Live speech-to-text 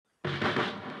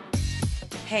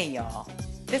Hey y'all,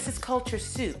 this is Culture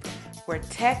Soup, where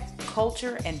tech,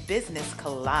 culture, and business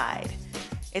collide.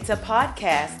 It's a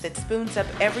podcast that spoons up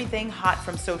everything hot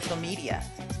from social media.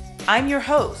 I'm your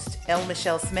host, L.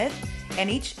 Michelle Smith, and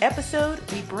each episode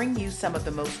we bring you some of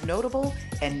the most notable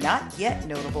and not yet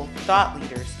notable thought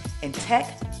leaders in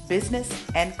tech, business,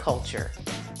 and culture.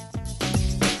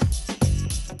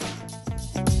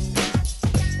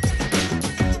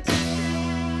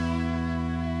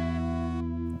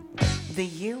 The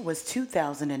year was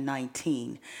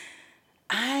 2019.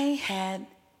 I had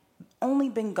only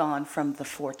been gone from the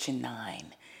Fortune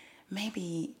 9,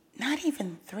 maybe not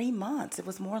even 3 months. It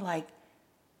was more like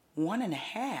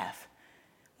 1.5.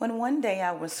 When one day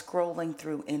I was scrolling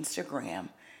through Instagram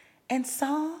and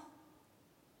saw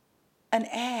an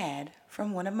ad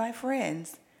from one of my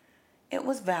friends. It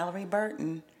was Valorie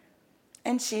Burton,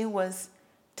 and she was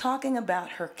talking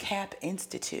about her CAP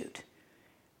Institute.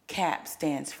 CAP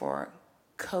stands for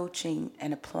Coaching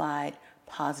and Applied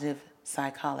Positive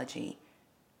Psychology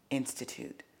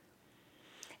Institute.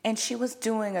 And she was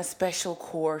doing a special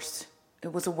course.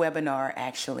 It was a webinar,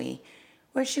 actually,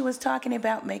 where she was talking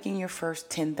about making your first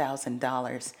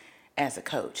 $10,000 as a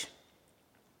coach.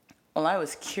 Well, I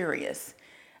was curious.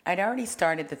 I'd already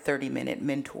started the 30-minute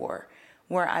mentor,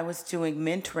 where I was doing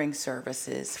mentoring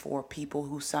services for people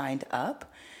who signed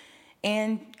up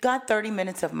and got 30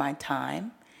 minutes of my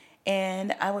time,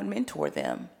 and I would mentor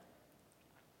them.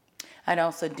 I'd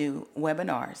also do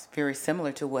webinars, very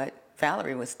similar to what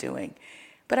Valorie was doing.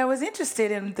 But I was interested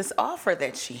in this offer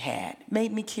that she had,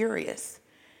 made me curious.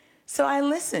 So I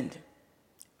listened.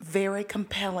 Very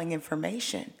compelling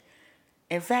information.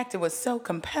 In fact, it was so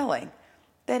compelling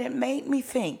that it made me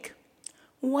think,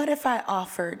 what if I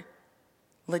offered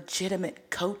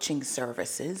legitimate coaching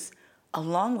services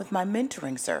along with my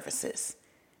mentoring services?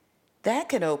 That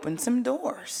could open some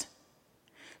doors.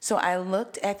 So I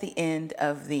looked at the end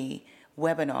of the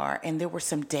webinar, and there were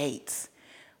some dates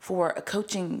for a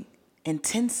coaching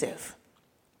intensive.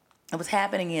 It was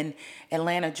happening in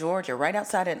Atlanta, Georgia, right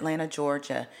outside Atlanta,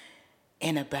 Georgia,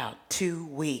 in about 2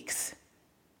 weeks.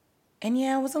 And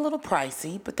yeah, it was a little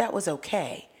pricey, but that was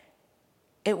okay.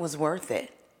 It was worth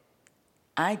it.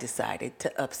 I decided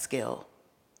to upskill.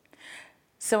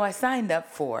 So I signed up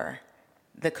for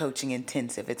the coaching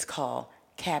intensive. It's called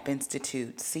CAP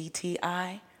Institute,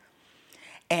 CTI.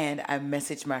 And I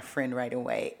messaged my friend right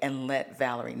away and let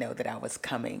Valorie know that I was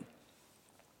coming.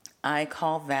 I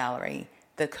call Valorie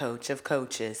the coach of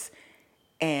coaches.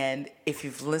 And if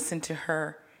you've listened to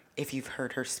her, if you've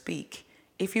heard her speak,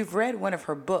 if you've read one of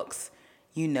her books,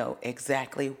 you know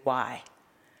exactly why.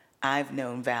 I've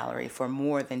known Valorie for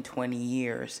more than 20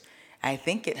 years. I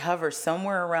think it hovers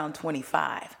somewhere around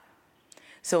 25.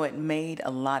 So it made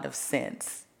a lot of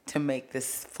sense to make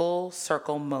this full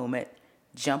circle moment,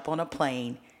 jump on a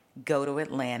plane, go to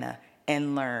Atlanta,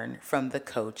 and learn from the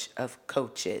coach of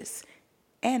coaches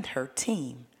and her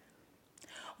team.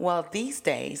 Well, these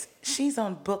days, she's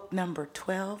on book number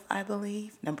 12, I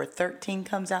believe. Number 13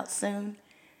 comes out soon.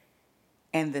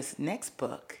 And this next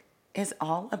book is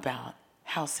all about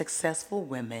how successful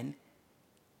women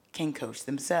can coach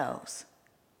themselves.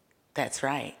 That's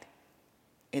right.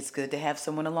 It's good to have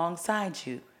someone alongside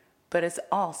you, but it's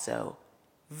also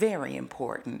very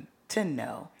important to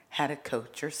know how to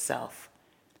coach yourself.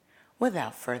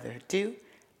 Without further ado,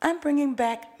 I'm bringing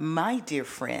back my dear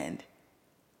friend,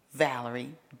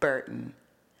 Valorie Burton,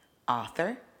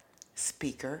 author,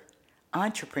 speaker,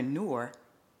 entrepreneur,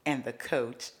 and the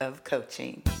coach of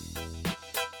coaching.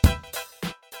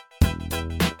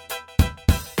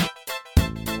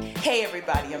 Hey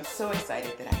everybody, I'm so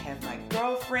excited that I have my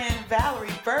girlfriend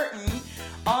Valorie Burton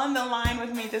on the line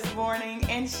with me this morning,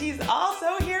 and she's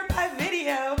also here by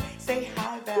video. Say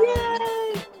hi,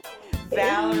 Valorie. Yay!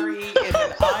 Valorie is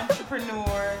an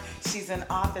entrepreneur. She's an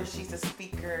author. She's a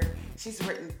speaker. She's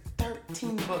written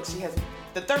 13 books.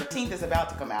 The 13th is about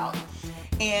to come out.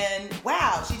 And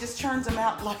wow, she just churns them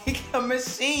out like a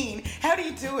machine. How do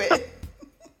you do it?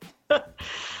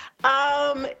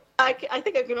 I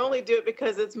think I can only do it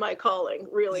because it's my calling,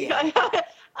 really. Yeah.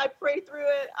 I pray through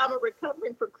it. I'm a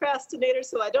recovering procrastinator,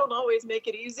 so I don't always make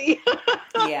it easy.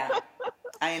 Yeah,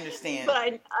 I understand.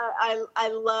 But I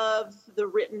love the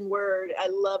written word. I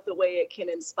love the way it can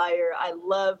inspire. I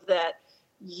love that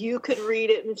you could read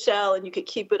it, Michelle, and you could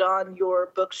keep it on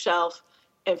your bookshelf,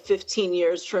 and 15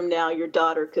 years from now, your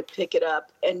daughter could pick it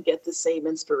up and get the same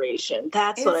inspiration.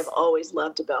 That's what I've always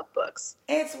loved about books.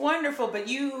 It's wonderful, but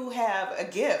you have a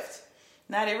gift.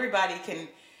 Not everybody can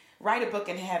write a book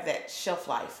and have that shelf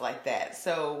life like that.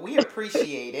 So we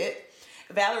appreciate it.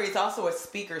 Valorie is also a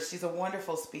speaker. She's a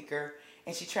wonderful speaker.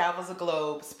 and she travels the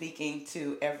globe speaking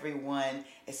to everyone,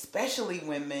 especially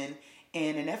women,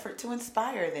 in an effort to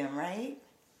inspire them, right?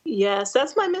 Yes,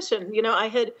 that's my mission. You know, I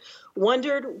had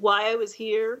wondered why I was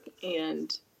here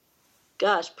and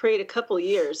gosh, prayed a couple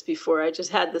years before I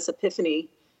just had this epiphany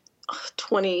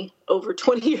 20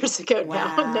 years ago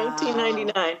now, in Wow.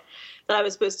 1999, that I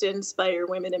was supposed to inspire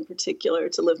women in particular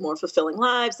to live more fulfilling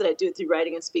lives, that I do it through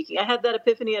writing and speaking. I had that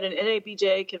epiphany at an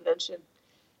NABJ convention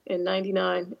in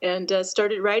 99 and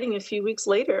started writing a few weeks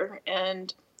later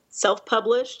and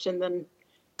self-published, and then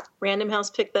Random House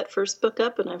picked that first book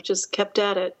up and I've just kept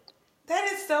at it.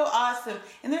 That is so awesome.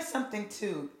 And there's something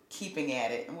to keeping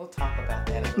at it, and we'll talk about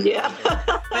that a little Yeah.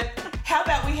 later. But how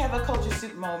about we have a culture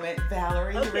soup moment,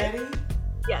 Valorie? You Okay. ready?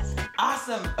 Yes.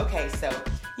 Awesome. Okay, so,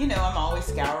 I'm always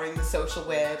scouring the social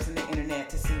webs and the internet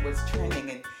to see what's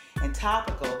trending and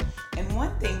topical. And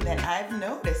one thing that I've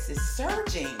noticed is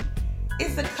surging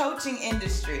is the coaching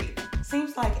industry.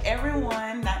 Seems like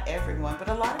everyone, not everyone, but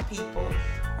a lot of people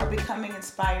are becoming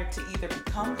inspired to either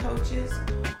become coaches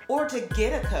or to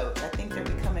get a coach. I think they're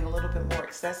becoming a little bit more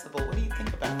accessible. What do you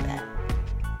think about that?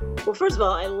 Well, first of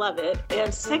all, I love it.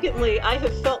 And secondly, I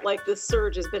have felt like this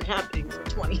surge has been happening for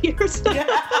 20 years. Maybe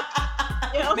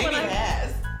it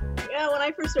has. Yeah, when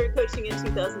I first started coaching in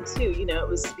 2002, it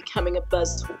was becoming a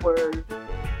buzzword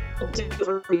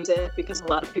because a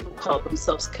lot of people call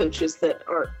themselves coaches that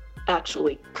are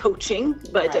actually coaching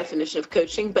by definition of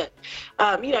coaching. But,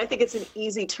 I think it's an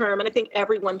easy term, and I think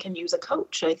everyone can use a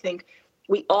coach. I think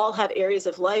we all have areas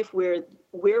of life where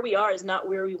we are is not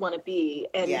where we want to be.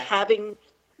 And having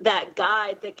that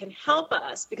guide that can help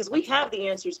us, because we have the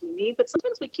answers we need, but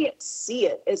sometimes we can't see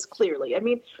it as clearly. I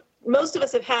mean, most of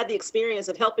us have had the experience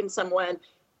of helping someone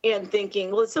and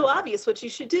thinking, well, it's so obvious what you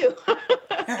should do.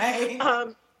 Right.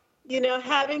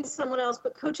 Having someone else,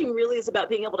 but coaching really is about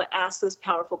being able to ask those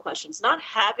powerful questions, not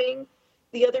having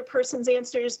the other person's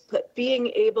answers, but being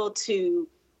able to,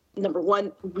 number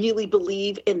one, really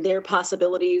believe in their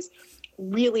possibilities,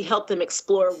 really help them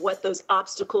explore what those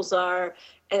obstacles are,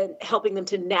 and helping them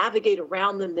to navigate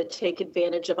around them, to take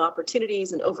advantage of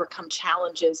opportunities and overcome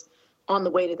challenges on the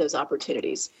way to those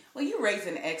opportunities. Well, you raise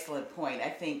an excellent point. I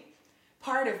think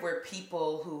part of where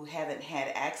people who haven't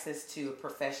had access to a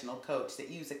professional coach that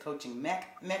use a coaching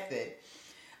method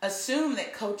assume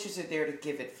that coaches are there to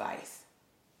give advice.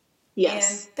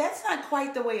 Yes. And that's not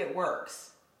quite the way it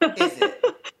works, is it?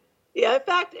 Yeah, in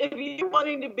fact, if you're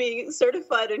wanting to be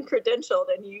certified and credentialed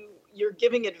and you're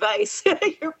giving advice,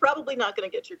 you're probably not going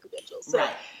to get your credentials.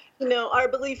 So, our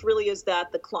belief really is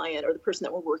that the client or the person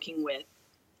that we're working with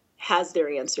has their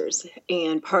answers.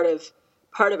 And part of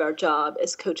our job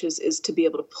as coaches is to be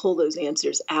able to pull those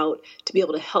answers out, to be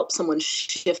able to help someone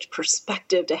shift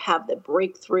perspective, to have the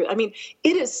breakthrough. I mean,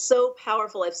 it is so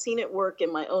powerful. I've seen it work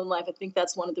in my own life. I think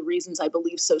that's one of the reasons I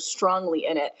believe so strongly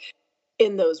in it.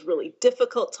 In those really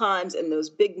difficult times, in those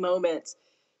big moments,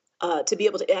 to be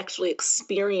able to actually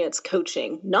experience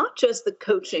coaching, not just the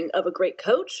coaching of a great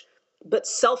coach, but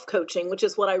self-coaching, which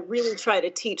is what I really try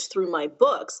to teach through my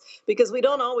books, because we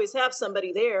don't always have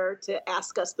somebody there to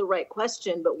ask us the right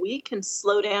question, but we can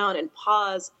slow down and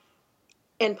pause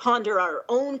and ponder our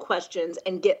own questions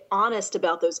and get honest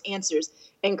about those answers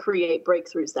and create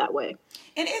breakthroughs that way.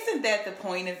 And isn't that the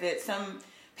point of it? Some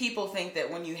people think that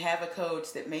when you have a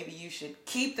coach that maybe you should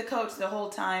keep the coach the whole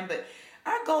time, but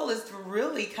our goal is to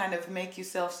really kind of make you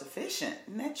self-sufficient.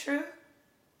 Isn't that true?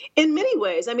 In many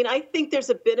ways. I mean, I think there's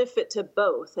a benefit to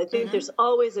both. I think there's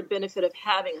always a benefit of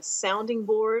having a sounding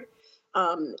board,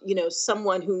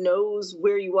 someone who knows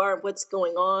where you are and what's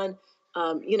going on.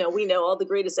 We know all the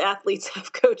greatest athletes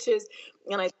have coaches,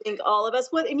 and I think all of us,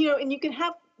 and you can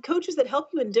have coaches that help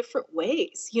you in different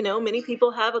ways. Many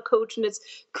people have a coach and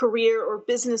it's career or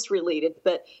business related,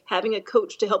 but having a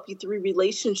coach to help you through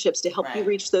relationships, to help you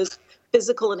reach those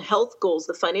physical and health goals,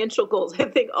 the financial goals, I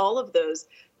think all of those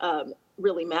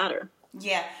really matter.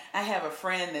 Yeah, I have a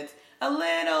friend that's a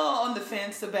little on the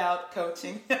fence about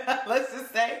coaching, let's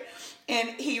just say, and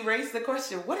he raised the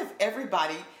question, what if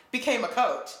everybody became a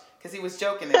coach? Because he was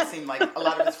joking that it seemed like a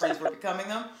lot of his friends were becoming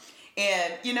them.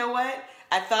 And you know what?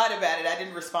 I thought about it. I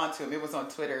didn't respond to him. It was on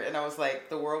Twitter. And I was like,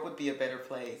 the world would be a better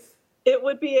place. It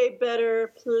would be a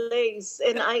better place.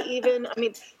 And I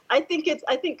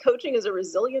think coaching is a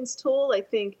resilience tool. I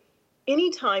think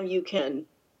anytime you can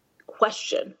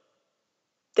question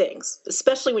things,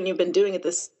 especially when you've been doing it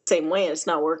the same way and it's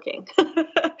not working,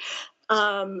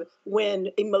 when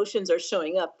emotions are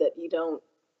showing up that you don't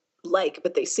like,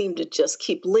 but they seem to just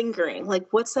keep lingering. Like,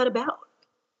 what's that about?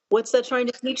 What's that trying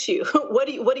to teach you? What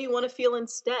do you want to feel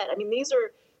instead? I mean,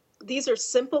 these are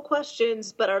simple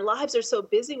questions, but our lives are so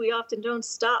busy, we often don't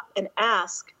stop and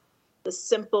ask the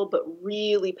simple but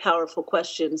really powerful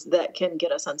questions that can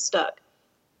get us unstuck.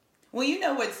 Well, you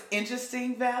know what's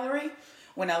interesting, Valorie?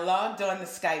 When I logged on the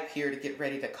Skype here to get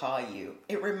ready to call you,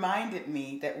 it reminded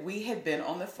me that we had been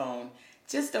on the phone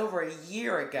just over a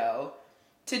year ago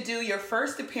to do your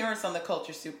first appearance on the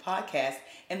Culture Soup podcast,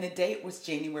 and the date was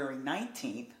January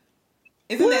 19th.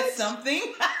 Isn't that something?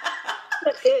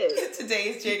 It is. Today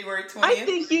is January 20th. I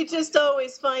think you just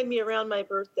always find me around my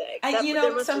birthday.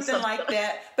 Something like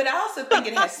that. But I also think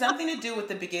it has something to do with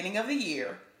the beginning of the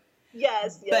year.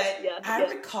 Yes. I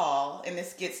recall, and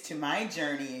this gets to my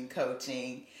journey in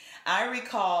coaching, I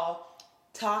recall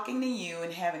talking to you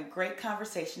and having a great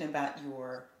conversation about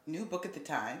your new book at the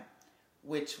time,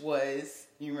 which was,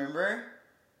 you remember?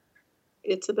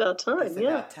 It's About Time, It's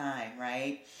About Time,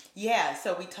 right? Yeah,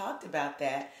 so we talked about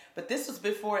that, but this was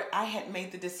before I had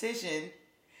made the decision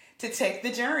to take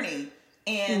the journey.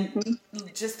 And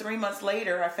just 3 months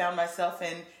later, I found myself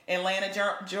in Atlanta,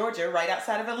 Georgia, right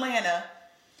outside of Atlanta,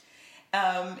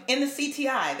 in the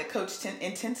CTI, the Coach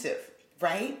Intensive,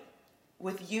 right?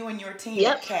 With you and your team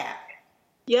at CAP.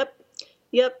 Yep.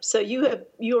 So you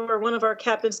are one of our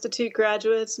CAP Institute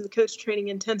graduates, and the Coach Training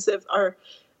Intensive are,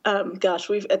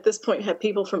 we've at this point had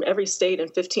people from every state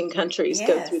and 15 countries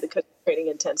go through the Coach Training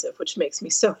Intensive, which makes me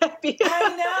so happy.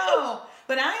 I know,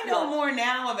 but I know more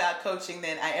now about coaching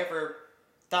than I ever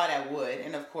thought I would.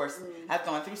 And of course, I've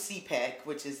gone through CPEC,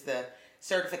 which is the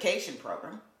certification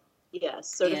program.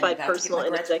 Yes, Certified Personal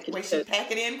and Executive Coach.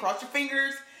 Pack it in, cross your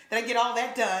fingers that I get all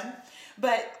that done.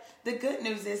 But the good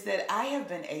news is that I have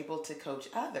been able to coach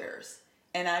others,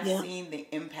 and I've seen the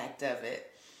impact of it.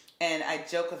 And I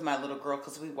joke with my little girl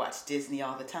because we watch Disney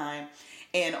all the time.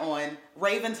 And on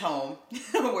Raven's Home,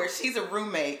 where she has a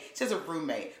roommate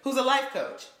who's a life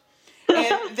coach.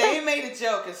 And they made a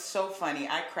joke. It's so funny.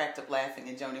 I cracked up laughing,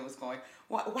 and Joni was going,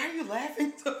 why are you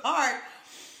laughing so hard?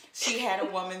 She had a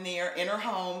woman there in her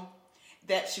home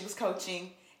that she was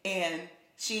coaching, and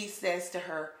she says to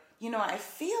her, I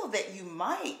feel that you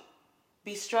might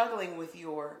be struggling with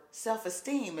your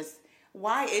self-esteem.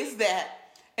 Why is that?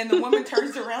 And the woman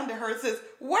turns around to her and says,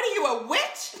 what are you, a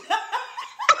witch?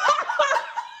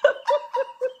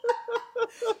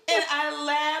 And I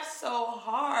laughed so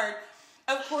hard.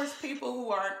 Of course, people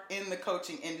who aren't in the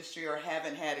coaching industry or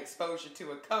haven't had exposure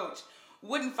to a coach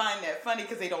wouldn't find that funny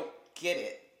because they don't get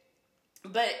it.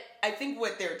 But I think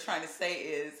what they're trying to say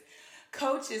is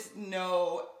coaches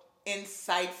know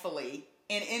insightfully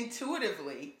and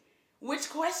intuitively which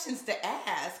questions to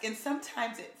ask. And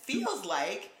sometimes it feels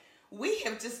like we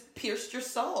have just pierced your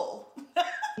soul.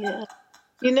 Yeah.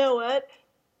 You know what?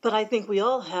 But I think we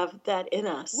all have that in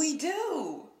us. We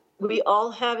do. We all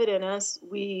have it in us.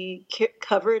 We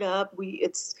cover it up.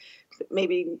 It's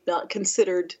maybe not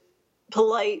considered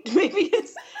polite. Maybe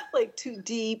it's like too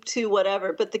deep, too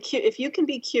whatever. But if you can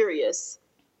be curious,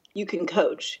 you can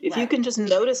coach. If you can just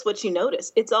notice what you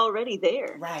notice, it's already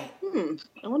there. Right.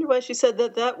 I wonder why she said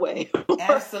that way.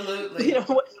 Absolutely.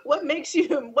 What makes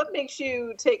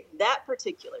you take that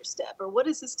particular step, or what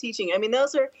is this teaching? I mean,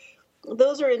 those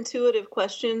are intuitive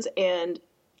questions, and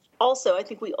also I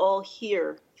think we all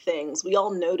hear things. We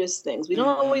all notice things. We don't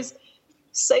always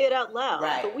say it out loud,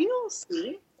 but we all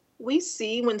see. We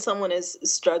see when someone is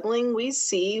struggling. We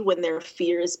see when their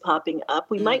fear is popping up.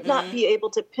 We might not be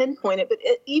able to pinpoint it, but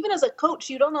even as a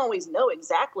coach, you don't always know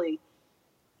exactly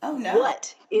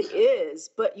what it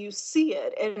is, but you see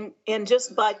it. And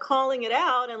just by calling it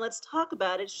out and let's talk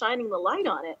about it, shining the light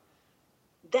on it,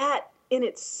 that in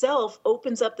itself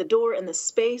opens up the door and the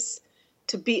space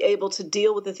to be able to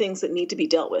deal with the things that need to be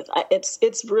dealt with.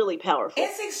 It's really powerful.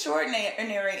 It's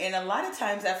extraordinary, and a lot of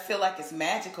times I feel like it's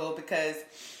magical because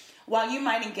while you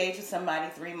might engage with somebody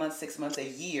 3 months, 6 months, a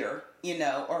year,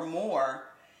 or more,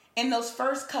 in those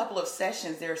first couple of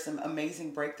sessions, there are some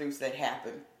amazing breakthroughs that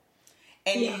happen.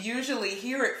 And you usually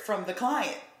hear it from the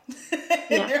client.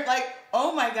 And they're like,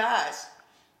 oh my gosh.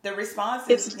 The response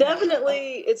is... It's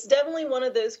definitely one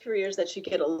of those careers that you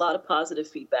get a lot of positive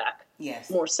feedback. Yes.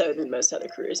 More so than most other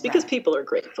careers because people are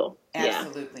grateful.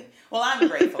 Absolutely. Well, I'm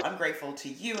grateful. I'm grateful to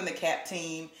you and the CAP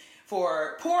team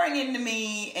for pouring into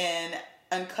me and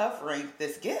uncovering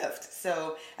this gift.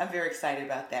 So I'm very excited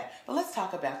about that. But let's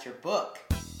talk about your book.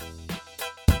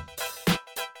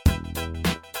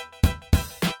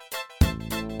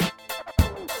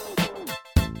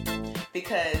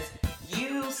 Because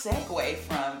you segue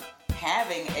from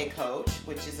having a coach,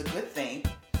 which is a good thing,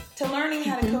 to learning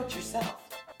how to coach yourself.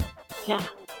 Yeah.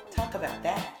 Talk about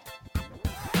that.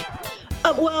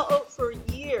 For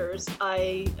years,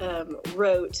 I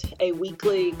wrote a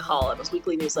weekly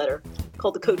newsletter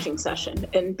called The Coaching Session.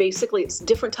 And basically, it's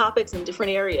different topics in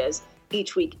different areas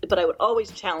each week, but I would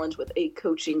always challenge with a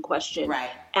coaching question Right.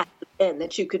 at the end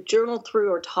that you could journal through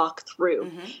or talk through.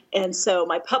 Mm-hmm. And so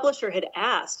my publisher had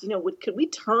asked, could we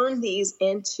turn these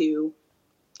into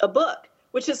a book?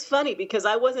 Which is funny because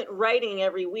I wasn't writing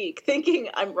every week thinking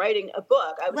I'm writing a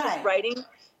book. I was just writing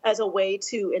as a way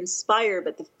to inspire,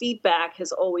 but the feedback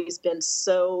has always been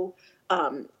so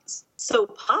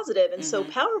positive and so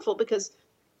powerful because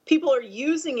people are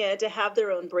using it to have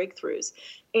their own breakthroughs.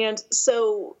 And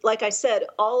so, like I said,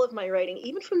 all of my writing,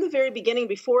 even from the very beginning,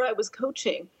 before I was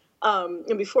coaching,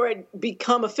 and before I'd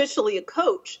become officially a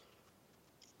coach,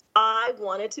 I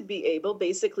wanted to be able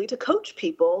basically to coach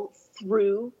people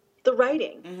through the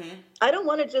writing. I don't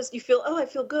want to just, I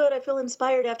feel good, I feel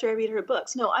inspired after I read her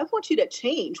books. No, I want you to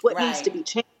change what needs to be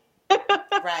changed.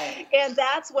 Right. And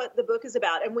that's what the book is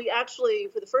about. And we actually,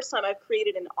 for the first time, I've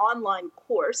created an online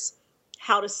course,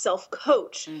 How to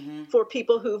Self-Coach, for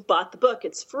people who've bought the book.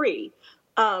 It's free.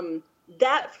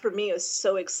 That for me is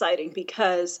so exciting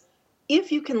because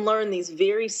if you can learn these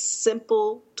very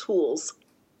simple tools,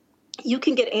 you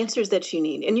can get answers that you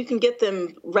need and you can get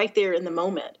them right there in the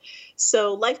moment.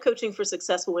 So life coaching for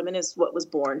successful women is what was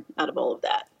born out of all of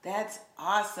that. That's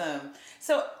awesome.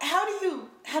 So how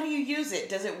do you use it?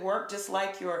 Does it work just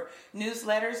like your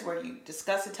newsletters where you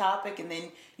discuss a topic and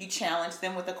then you challenge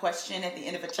them with a question at the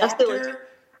end of a chapter? Absolutely.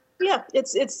 Yeah,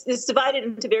 it's divided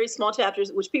into very small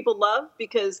chapters, which people love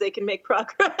because they can make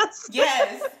progress.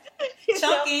 Yes.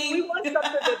 Chunking. We want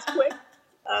something that's quick,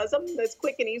 something that's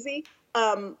quick and easy.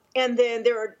 And then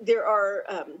there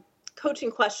are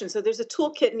coaching questions. So there's a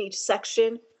toolkit in each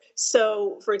section.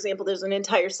 So, for example, there's an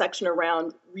entire section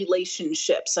around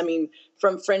relationships. I mean,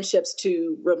 from friendships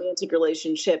to romantic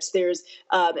relationships. There's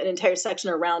an entire section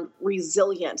around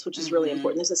resilience, which is really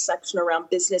important. There's a section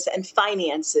around business and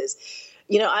finances.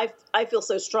 I feel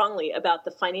so strongly about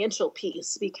the financial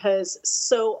piece because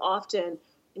so often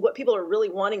what people are really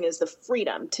wanting is the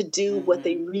freedom to do what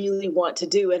they really want to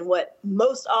do. And what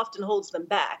most often holds them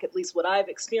back, at least what I've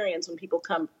experienced when people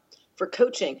come for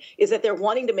coaching, is that they're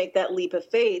wanting to make that leap of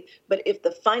faith. But if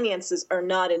the finances are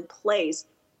not in place,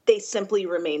 they simply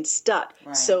remain stuck.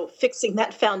 Right. So fixing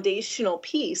that foundational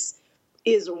piece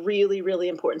is really, really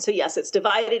important. So yes, it's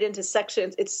divided into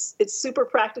sections. It's super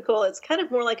practical. It's kind of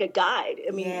more like a guide.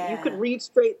 I mean, you could read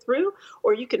straight through,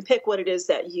 or you can pick what it is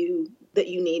that you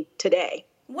need today.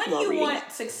 What do you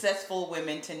want successful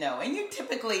women to know? And you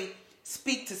typically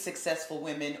speak to successful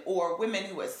women or women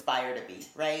who aspire to be,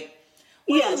 right?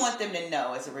 What do you want them to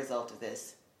know as a result of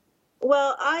this?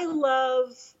 Well, I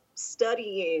love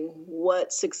studying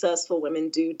what successful women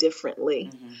do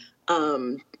differently.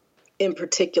 In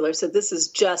particular. So this is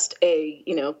just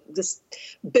this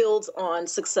builds on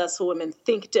successful women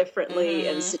think differently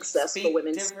and successful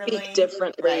women speak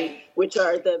differently, which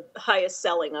are the highest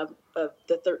selling of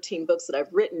the 13 books that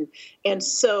I've written. And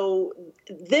so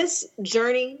this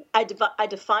journey, I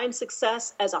define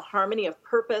success as a harmony of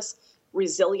purpose,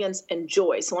 resilience, and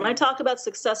joy. So when I talk about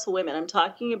successful women, I'm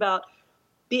talking about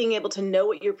being able to know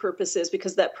what your purpose is,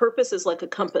 because that purpose is like a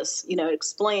compass. It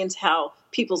explains how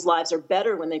people's lives are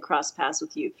better when they cross paths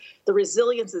with you. The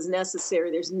resilience is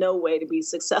necessary. There's no way to be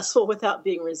successful without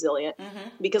being resilient,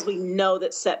 because we know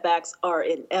that setbacks are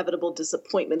inevitable,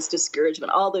 disappointments,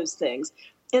 discouragement, all those things.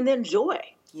 And then joy.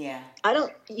 Yeah.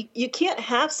 You can't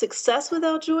have success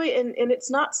without joy, and it's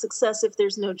not success if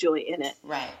there's no joy in it.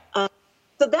 Right.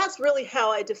 So that's really how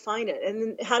I define it. And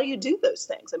then how do you do those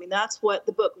things? I mean, that's what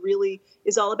the book really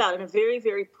is all about in a very,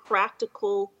 very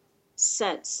practical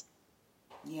sense.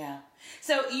 Yeah.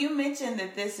 So you mentioned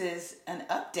that this is an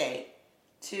update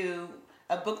to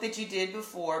a book that you did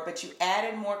before, but you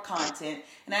added more content.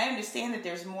 And I understand that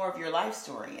there's more of your life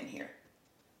story in here.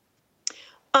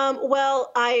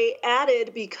 Well, I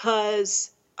added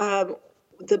because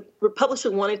the publisher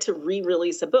wanted to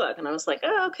re-release a book. And I was like,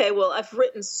 oh, okay, well, I've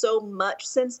written so much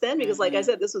since then because, like I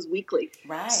said, this was weekly.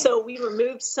 Right. So we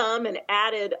removed some and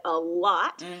added a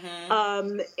lot.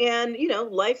 And,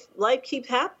 life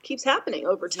keeps happening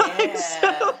over time.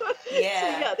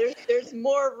 Yeah. So there's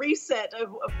more reset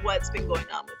of what's been going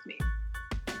on with me.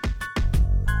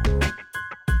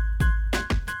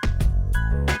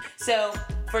 So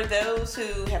for those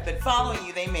who have been following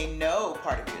you, they may know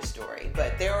part of your story,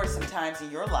 but there are some times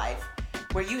in your life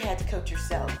where you had to coach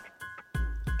yourself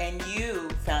and you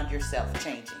found yourself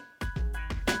changing.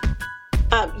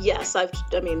 Yes,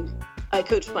 I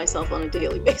coach myself on a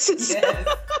daily basis. Yes.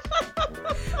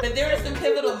 But there are some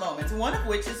pivotal moments, one of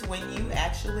which is when you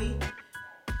actually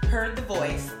heard the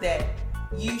voice that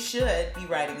you should be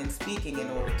writing and speaking in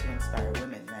order to inspire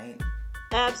women, right?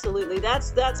 Absolutely.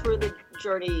 That's where the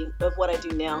journey of what I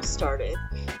do now started.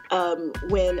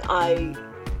 When I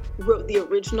wrote the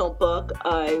original book,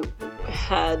 I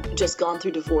had just gone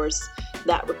through divorce.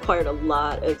 That required a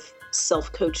lot of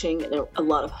self-coaching and a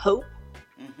lot of hope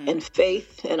and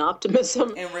faith and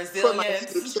optimism and for my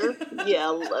resilience. future. Yeah,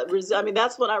 I mean,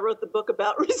 that's when I wrote the book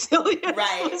about resilience.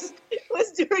 Right.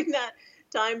 was during that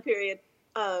time period.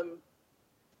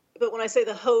 But when I say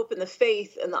the hope and the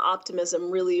faith and the optimism,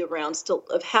 really around still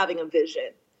of having a vision,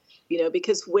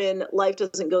 because when life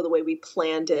doesn't go the way we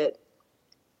planned it,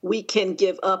 we can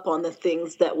give up on the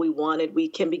things that we wanted. We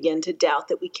can begin to doubt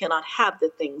that we cannot have the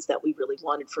things that we really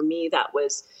wanted. For me, that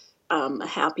was a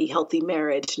happy, healthy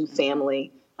marriage and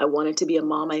family. I wanted to be a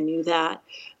mom. I knew that.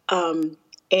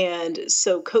 And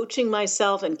so coaching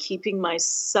myself and keeping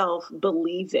myself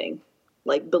believing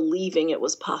it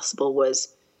was possible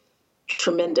was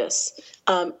tremendous.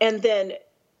 And then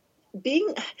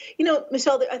being,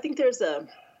 Michelle, I think there's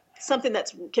something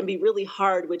that can be really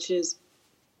hard, which is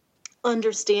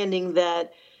understanding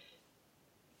that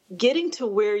getting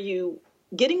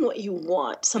what you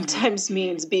want sometimes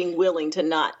means being willing to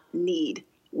not need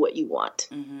what you want.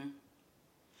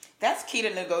 That's key to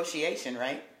negotiation,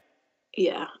 right?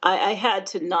 Yeah, I had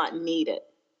to not need it.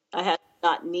 I had to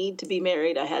not need to be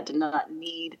married. I had to not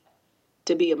need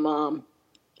to be a mom.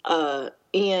 And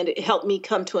it helped me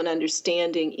come to an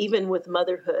understanding, even with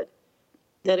motherhood,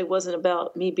 that it wasn't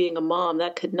about me being a mom.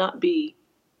 That could not be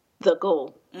the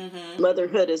goal.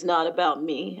 Motherhood is not about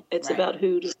me. It's about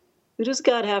who does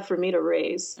God have for me to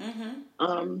raise?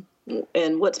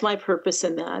 And what's my purpose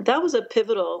in that? That was a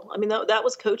pivotal, that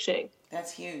was coaching.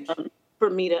 That's huge. For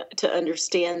me to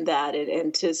understand that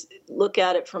and to look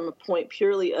at it from a point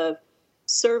purely of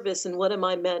service and what am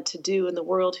I meant to do in the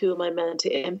world? Who am I meant to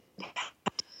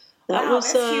impact?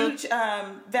 That's huge,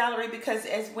 Valorie, because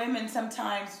as women,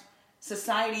 sometimes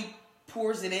society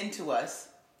pours it into us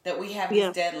that we have these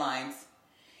deadlines.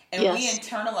 And we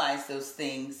internalize those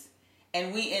things.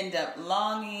 And we end up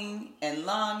longing.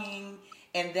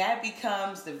 And that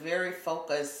becomes the very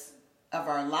focus of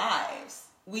our lives.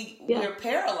 We're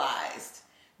paralyzed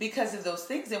because of those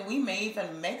things. And we may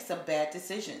even make some bad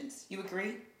decisions. You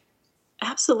agree?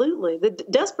 Absolutely. The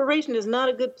desperation is not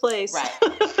a good place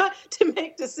to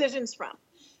make decisions from.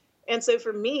 And so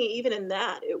for me, even in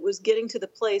that, it was getting to the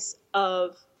place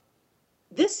of,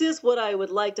 this is what I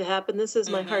would like to happen. This is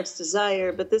my heart's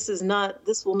desire, but this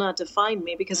will not define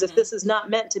me, because if this is not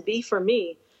meant to be for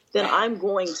me, then I'm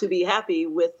going to be happy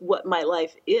with what my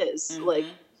life is. Like,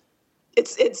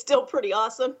 it's still pretty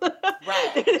awesome.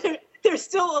 Right. There's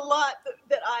still a lot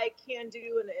that I can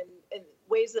do and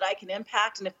ways that I can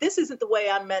impact. And if this isn't the way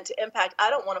I'm meant to impact, I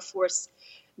don't want to force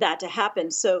that to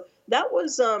happen. So that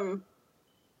was,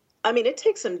 it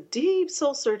takes some deep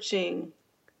soul searching,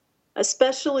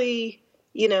 especially,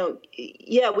 we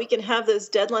can have those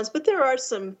deadlines, but there are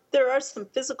some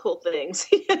physical things,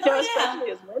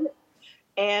 especially as women.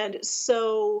 And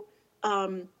so,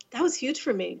 that was huge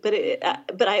for me, but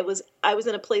I was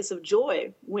in a place of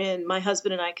joy when my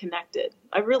husband and I connected.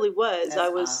 I really was.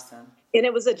 That's awesome. And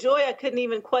it was a joy I couldn't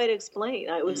even quite explain.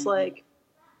 I was like,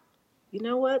 you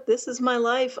know what? This is my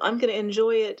life. I'm going to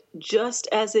enjoy it just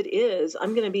as it is.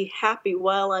 I'm going to be happy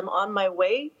while I'm on my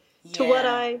way to what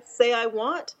I say I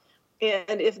want.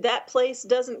 And if that place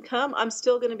doesn't come, I'm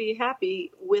still going to be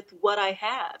happy with what I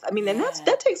have. And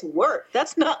that takes work.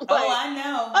 That's not like, I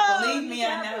know. Believe me,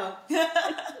 I know.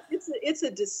 It's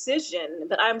a decision,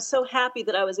 but I'm so happy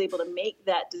that I was able to make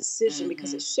that decision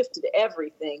because it shifted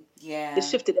everything. Yeah. It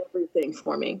shifted everything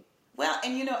for me. Well,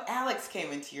 and Alex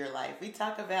came into your life. We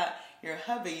talk about your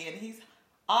hubby, and he's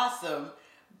awesome.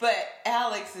 But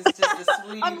Alex is just a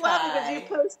sweetie I'm laughing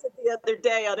because you posted the other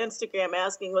day on Instagram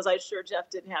asking, was I sure Jeff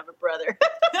didn't have a brother?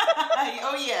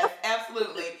 Oh, yes,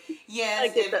 absolutely.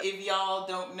 Yes, if y'all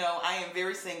don't know, I am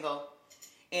very single.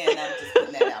 And I'm just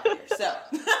putting that out there. So,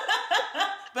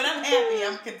 but I'm happy.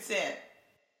 I'm content.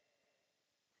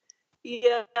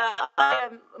 Yeah,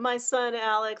 my son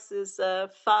Alex is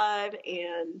 5,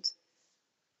 and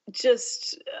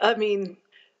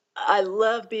I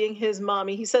love being his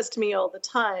mommy. He says to me all the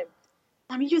time,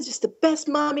 Mommy, you're just the best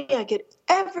mommy I could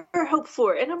ever hope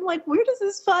for. And I'm like, where does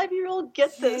this 5-year-old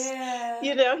get this?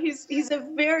 Yeah. He's a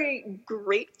very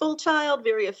grateful child,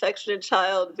 very affectionate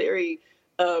child, very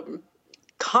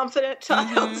confident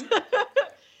child.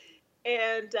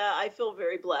 And I feel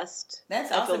very blessed. That's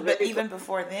awesome. But even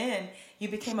before then, you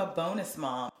became a bonus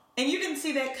mom. And you didn't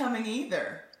see that coming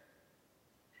either.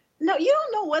 No, you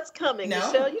don't know what's coming,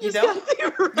 Michelle. You just don't. Got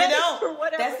to be ready for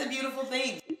whatever. That's the beautiful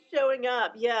thing. Showing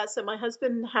up. Yeah. So my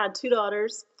husband had 2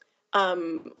 daughters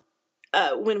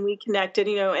when we connected,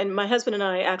 and my husband and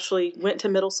I actually went to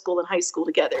middle school and high school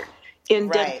together in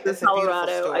Denver, That's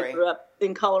Colorado. I grew up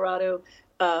in Colorado.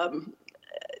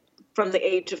 from the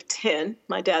age of 10.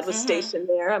 My dad was stationed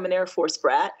there. I'm an Air Force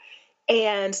brat.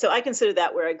 And so I consider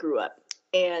that where I grew up.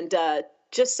 And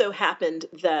just so happened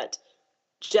that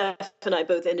Jeff and I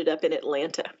both ended up in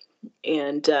Atlanta.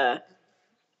 And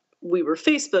we were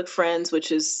Facebook friends,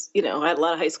 which is, I had a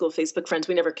lot of high school Facebook friends.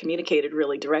 We never communicated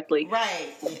really directly.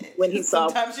 Right. When he saw,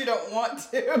 sometimes you don't want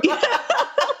to.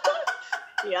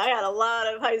 Yeah, I had a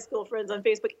lot of high school friends on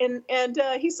Facebook, and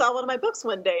he saw one of my books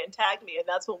one day and tagged me, and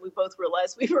that's when we both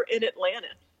realized we were in Atlanta,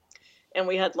 and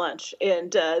we had lunch,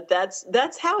 and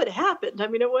that's how it happened. I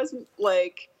mean, it wasn't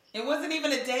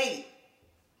even a date.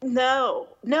 No,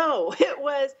 it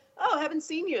was. Oh, I haven't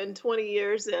seen you in 20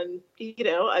 years, and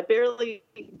I barely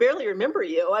remember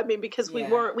you. I mean, because we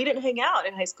didn't hang out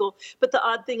in high school. But the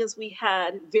odd thing is, we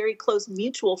had very close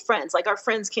mutual friends. Like, our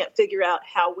friends can't figure out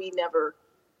how we never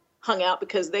hung out,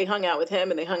 because they hung out with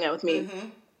him and they hung out with me.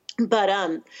 But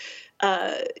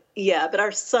but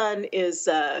our son is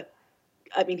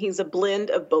he's a blend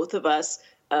of both of us.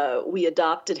 We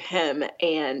adopted him,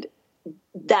 and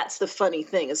that's the funny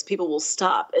thing, is people will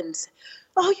stop and say,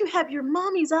 "Oh, you have your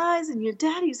mommy's eyes and your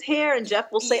daddy's hair," and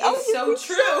Jeff will say, "It's so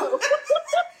true."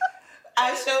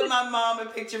 I showed my mom a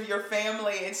picture of your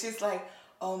family, and she's like,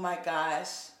 "Oh my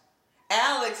gosh,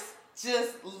 Alex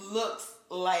just looks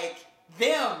like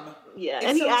them." Yeah, it's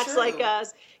and he so acts true. like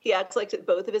us. He acts like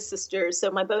both of his sisters. So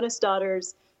my bonus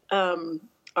daughters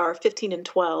are 15 and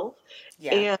 12,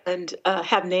 and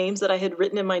have names that I had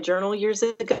written in my journal years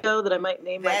ago that I might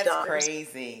name my daughters. That's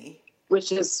crazy.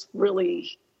 Which is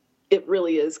really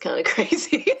is kind of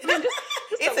crazy. It's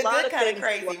a good kind of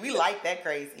crazy. We like that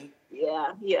crazy.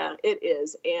 Yeah, it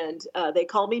is. And they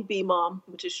call me B-Mom,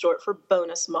 which is short for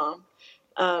bonus mom.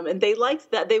 And they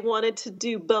liked that. They wanted to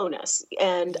do bonus,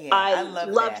 and I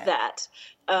loved that,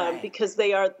 because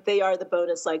they are the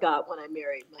bonus I got when I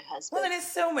married my husband. Well, and there's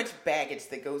so much baggage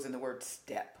that goes in the word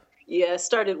step. Yeah,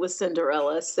 started with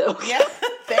Cinderella, so yeah.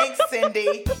 Thanks,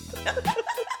 Cindy.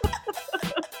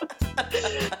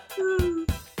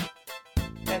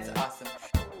 That's awesome.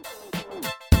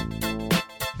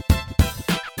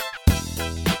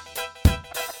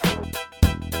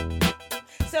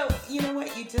 So, you know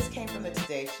what? You just came from the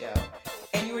Today Show,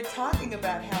 and you were talking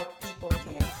about how people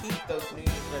can't keep those New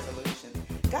Year's resolutions.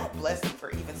 God bless them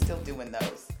for even still doing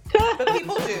those. But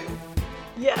people do.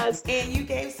 Yes. And you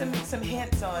gave some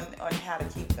hints on how to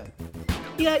keep them.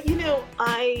 Yeah,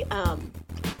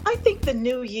 I think the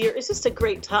new year is just a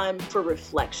great time for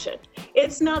reflection.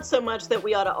 It's not so much that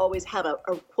we ought to always have a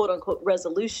quote unquote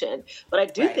resolution, but I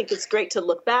do think it's great to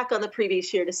look back on the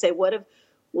previous year to say, what have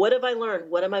I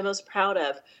learned? What am I most proud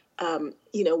of?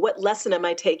 What lesson am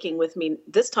I taking with me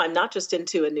this time, not just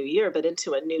into a new year, but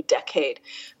into a new decade?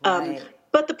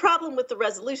 But the problem with the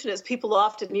resolution is people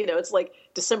often, it's like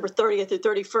December 30th or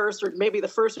 31st, or maybe the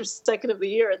 1st or 2nd of the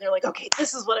year, and they're like, okay,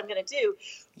 this is what I'm going to do.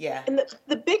 Yeah. And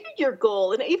the bigger your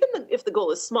goal, and even if the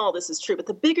goal is small, this is true, but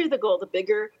the bigger the goal, the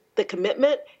bigger the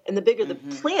commitment, and the bigger the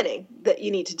planning that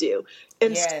you need to do.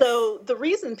 And so the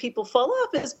reason people fall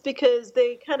off is because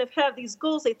they kind of have these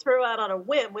goals they throw out on a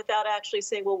whim without actually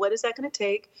saying, well, what is that going to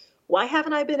take? Why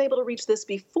haven't I been able to reach this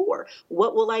before?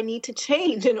 What will I need to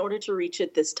change in order to reach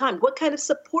it this time? What kind of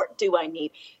support do I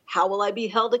need? How will I be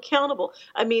held accountable?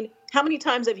 I mean, how many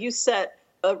times have you set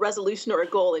a resolution or a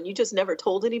goal and you just never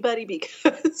told anybody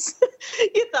because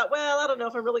you thought, well, I don't know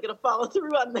if I'm really going to follow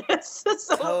through on this.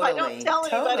 So if I don't tell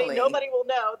anybody, nobody will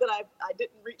know that I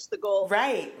didn't reach the goal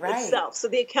itself. So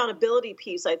the accountability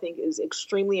piece, I think, is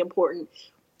extremely important.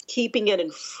 Keeping it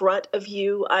in front of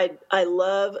you. I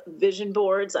love vision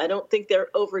boards. I don't think they're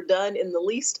overdone in the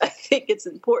least. I think it's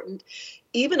important,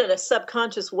 even in a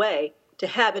subconscious way, to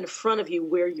have in front of you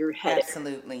where you're headed.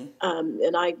 Absolutely.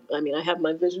 And I have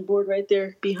my vision board right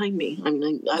there behind me. I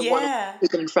want to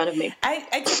keep it in front of me.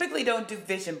 I typically don't do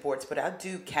vision boards, but I'll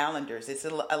do calendars. It's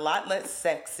a lot less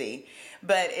sexy,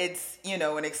 but it's,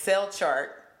 an Excel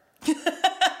chart.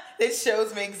 It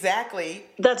shows me exactly.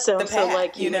 That sounds so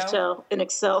like you, Michelle, an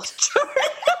Excel chart.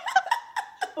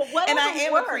 And I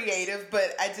am a creative,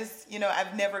 but I just,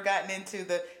 I've never gotten into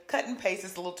the cut and paste.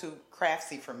 It's a little too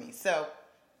craftsy for me. So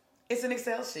it's an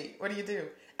Excel sheet. What do you do?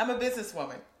 I'm a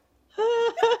businesswoman.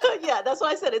 Yeah, that's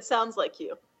why I said it sounds like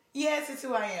you. Yes, it's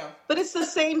who I am. But it's the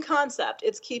same concept.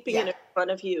 It's keeping it in front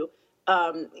of you.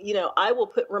 I will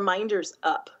put reminders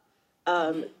up.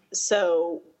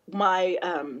 So my...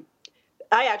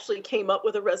 I actually came up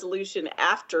with a resolution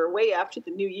way after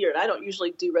the new year. And I don't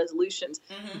usually do resolutions,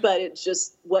 but it's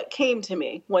just what came to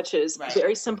me, which is a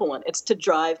very simple one. It's to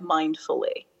drive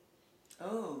mindfully.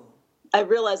 Oh. I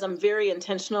realize I'm very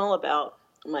intentional about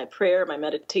my prayer, my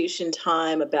meditation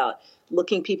time, about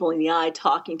looking people in the eye,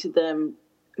 talking to them,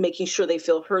 making sure they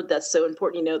feel heard. That's so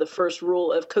important. The first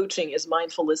rule of coaching is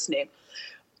mindful listening.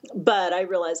 But I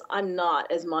realize I'm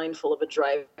not as mindful of a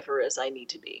driver as I need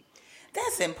to be.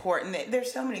 That's important.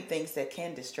 There's so many things that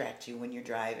can distract you when you're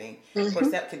driving. Of course,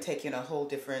 Mm-hmm. that could take you in a whole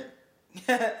different,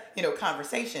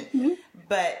 conversation. Mm-hmm.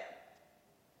 But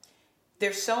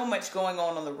there's so much going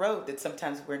on the road that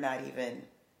sometimes we're not even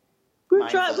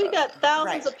mindful We of. got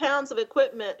thousands Right. of pounds of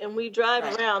equipment, and we drive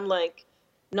Right. around like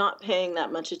not paying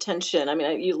that much attention. I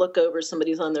mean, you look over,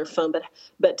 somebody's on their phone,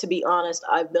 but to be honest,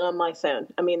 I've been on my phone.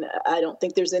 I mean, I don't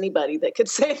think there's anybody that could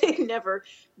say they've never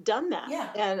done that. Yeah.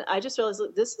 And I just realized,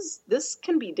 look, this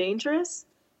can be dangerous,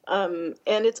 and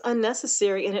it's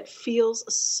unnecessary, and it feels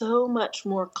so much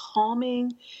more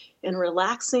calming and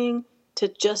relaxing to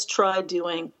just try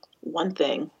doing one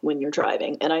thing when you're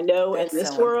driving. And I know That's in this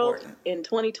so world, important. in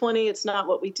 2020, it's not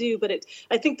what we do, but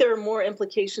I think there are more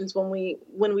implications when we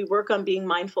work on being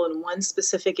mindful in one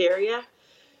specific area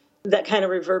that kind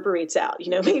of reverberates out.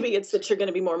 Maybe it's that you're going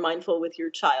to be more mindful with your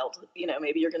child.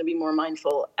 Maybe you're going to be more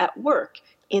mindful at work,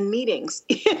 in meetings.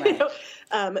 Right.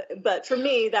 But for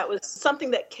me, that was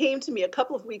something that came to me a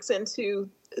couple of weeks into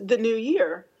the new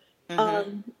year.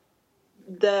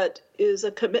 That is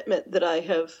a commitment that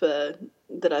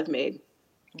I've made.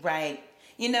 Right.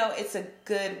 It's a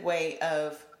good way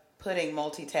of putting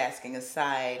multitasking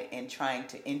aside and trying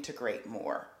to integrate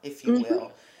more, if you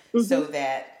will, so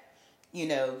that,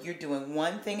 you're doing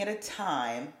one thing at a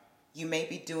time. You may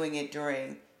be doing it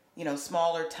during,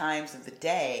 smaller times of the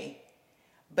day,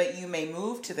 but you may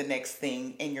move to the next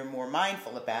thing and you're more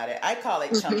mindful about it. I call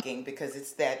it chunking because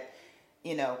it's that,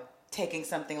 taking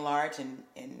something large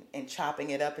and chopping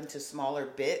it up into smaller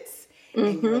bits.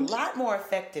 And you're a lot more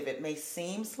effective. It may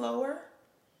seem slower,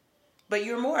 but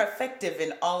you're more effective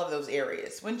in all of those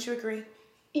areas. Wouldn't you agree?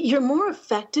 You're more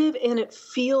effective, and it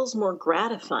feels more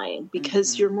gratifying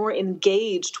because you're more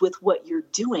engaged with what you're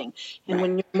doing. And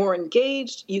when you're more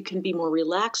engaged, you can be more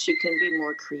relaxed. You can be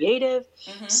more creative.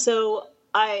 So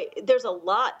there's a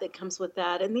lot that comes with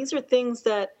that. And these are things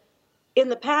that in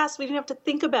the past we didn't have to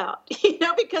think about,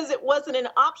 because it wasn't an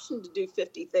option to do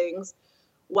 50 things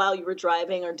while you were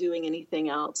driving or doing anything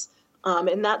else.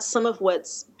 And that's some of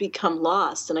what's become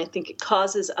lost. And I think it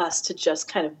causes us to just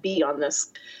kind of be on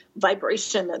this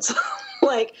vibration that's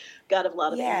like got a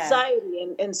lot of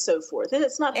anxiety and so forth. And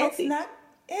it's not healthy.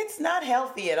 It's not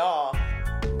healthy at all.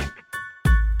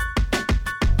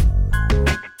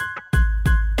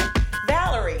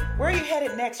 Valorie, where are you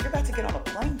headed next? You're about to get on a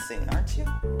plane soon, aren't you?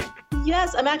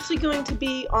 Yes, I'm actually going to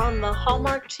be on the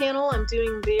Hallmark channel. I'm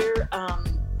doing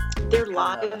their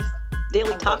live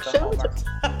daily talk show.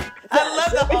 I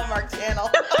love the Hallmark channel.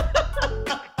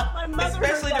 My mother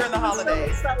Especially during the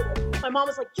holidays. So excited. My mom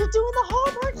was like, "You're doing the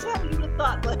Hallmark channel." You would have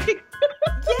thought, like,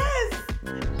 Yes.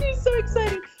 she's so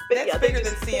excited. But That's bigger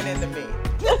than CNN to me.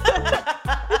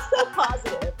 It's so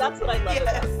positive. That's what I love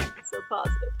about it. It's so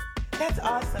positive. That's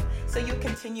awesome. So you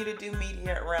continue to do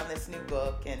media around this new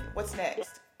book, and what's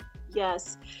next?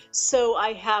 Yes. So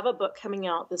I have a book coming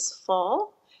out this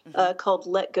fall called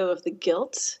Let Go of the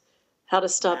Guilt, How to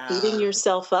Stop Beating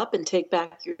Yourself Up and Take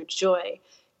Back Your Joy.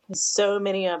 And so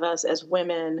many of us as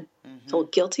women feel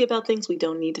guilty about things we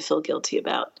don't need to feel guilty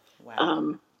about.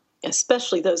 Wow.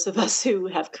 Especially those of us who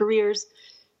have careers,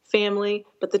 family.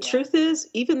 But the truth is,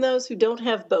 even those who don't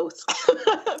have both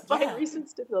find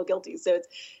reasons to feel guilty. So it's,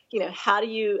 how do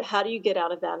you get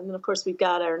out of that? And then, of course, we've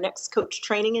got our next coach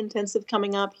training intensive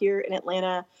coming up here in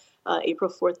Atlanta,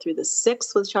 April 4th through the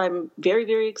 6th, which I'm very,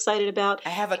 very excited about. I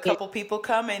have a couple people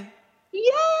coming. Yay!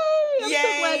 I'm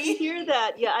so glad to hear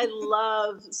that. Yeah, I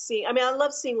love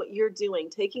seeing what you're doing,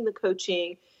 taking the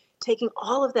coaching, taking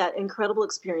all of that incredible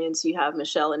experience you have,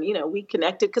 Michelle. And, we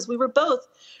connected because we were both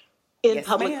in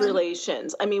public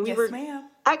relations. I mean, we were, ma'am.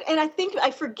 I think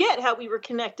I forget how we were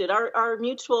connected. Our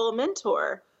mutual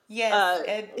mentor. Yes,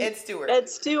 Ed Stewart. Ed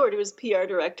Stewart, who was PR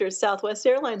director of Southwest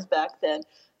Airlines back then.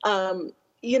 To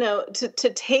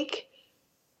take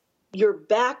your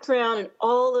background and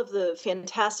all of the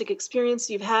fantastic experience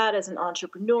you've had as an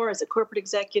entrepreneur, as a corporate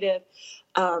executive,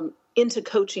 into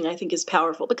coaching, I think is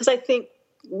powerful, because I think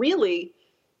really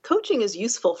coaching is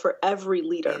useful for every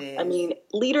leader. I mean,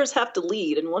 leaders have to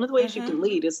lead, and one of the ways you can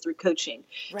lead is through coaching.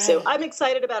 Right. So I'm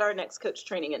excited about our next coach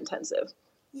training intensive.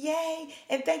 Yay.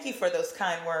 And thank you for those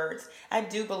kind words. I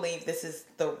do believe this is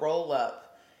the roll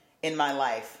up in my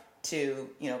life to,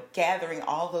 gathering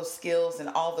all those skills and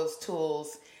all those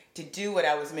tools to do what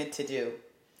I was meant to do.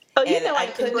 Oh, I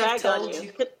can brag on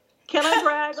you. Can I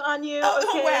brag on you?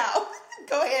 Oh, wow.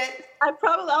 Go ahead. I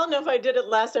don't know if I did it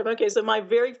last time. Okay, so my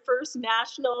very first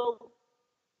national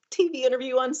TV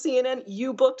interview on CNN.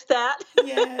 You booked that.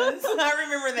 Yes, I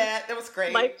remember that. That was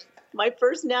great. My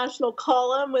first national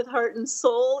column with Heart and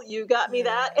Soul. You got me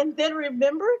that. And then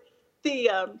remember the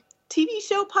TV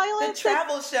show pilot? The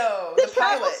travel show. The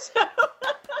pilot. Show.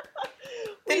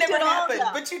 It never happened,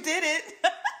 but you did it.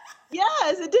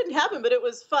 Yes, it didn't happen, but it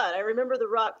was fun. I remember the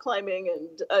rock climbing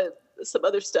and some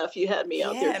other stuff you had me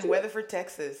out there. Yeah, and Weatherford,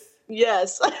 Texas.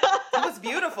 Yes. It was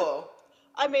beautiful.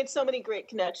 I made so many great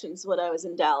connections when I was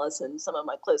in Dallas, and some of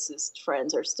my closest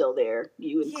friends are still there,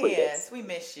 you included. Yes, we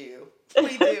miss you.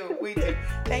 We do. We do.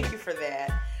 Thank you for that.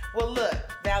 Well, look,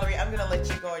 Valorie, I'm going to let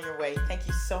you go on your way. Thank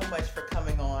you so much for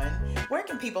coming on. Where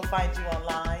can people find you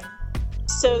online?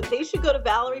 So they should go to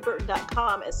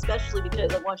ValorieBurton.com, especially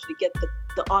because I want you to get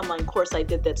the online course I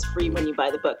did that's free when you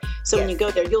buy the book. So when you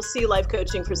go there, you'll see Life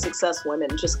Coaching for Success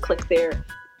Women. Just click there.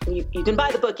 You can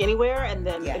buy the book anywhere, and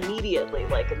then immediately,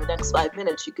 like in the next 5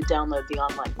 minutes, you could download the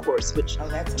online course, which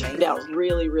turned out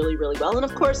really, really, really well. And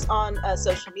of course, on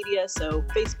social media, so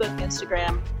Facebook,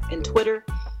 Instagram, and Twitter,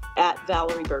 at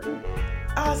Valorie Burton.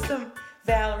 Awesome.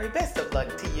 Valorie, best of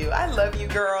luck to you. I love you,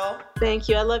 girl. Thank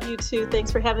you. I love you too.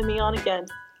 Thanks for having me on again.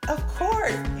 Of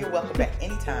course. You're welcome back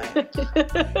anytime.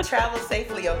 Travel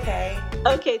safely, okay?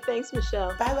 Okay. Thanks,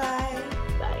 Michelle. Bye-bye.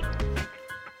 Bye.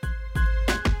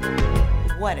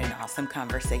 What an awesome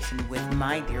conversation with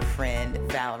my dear friend,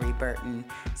 Valorie Burton,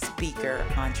 speaker,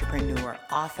 entrepreneur,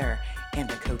 author, and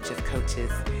the coach of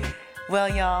coaches. Well,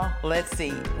 y'all, let's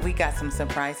see. We got some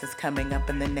surprises coming up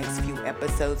in the next few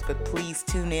episodes, but please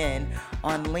tune in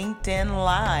on LinkedIn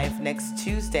Live next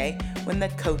Tuesday when the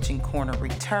Coaching Corner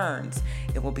returns.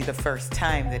 It will be the first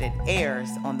time that it airs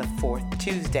on the fourth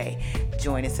Tuesday.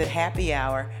 Join us at happy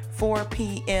hour, 4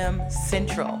 p.m.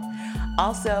 Central.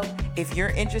 Also, if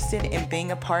you're interested in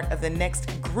being a part of the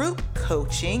next group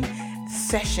coaching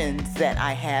sessions that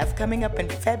I have coming up in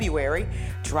February,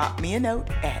 drop me a note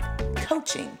at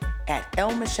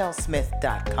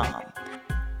coaching@lmichellesmith.com.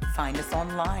 Find us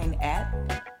online at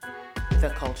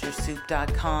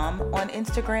theculturesoup.com, on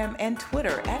Instagram and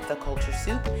Twitter at The Culture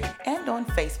Soup, and on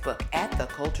Facebook at The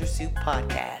Culture Soup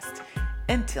Podcast.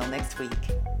 Until next week.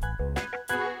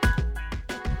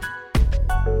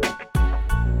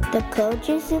 The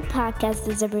Culture Soup Podcast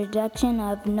is a production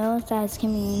of No Size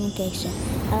Communication,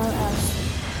 LLC.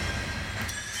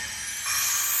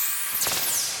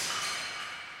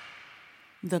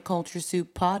 The Culture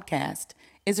Soup Podcast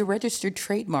is a registered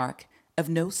trademark of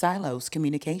No Silos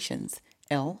Communications,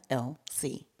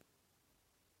 LLC.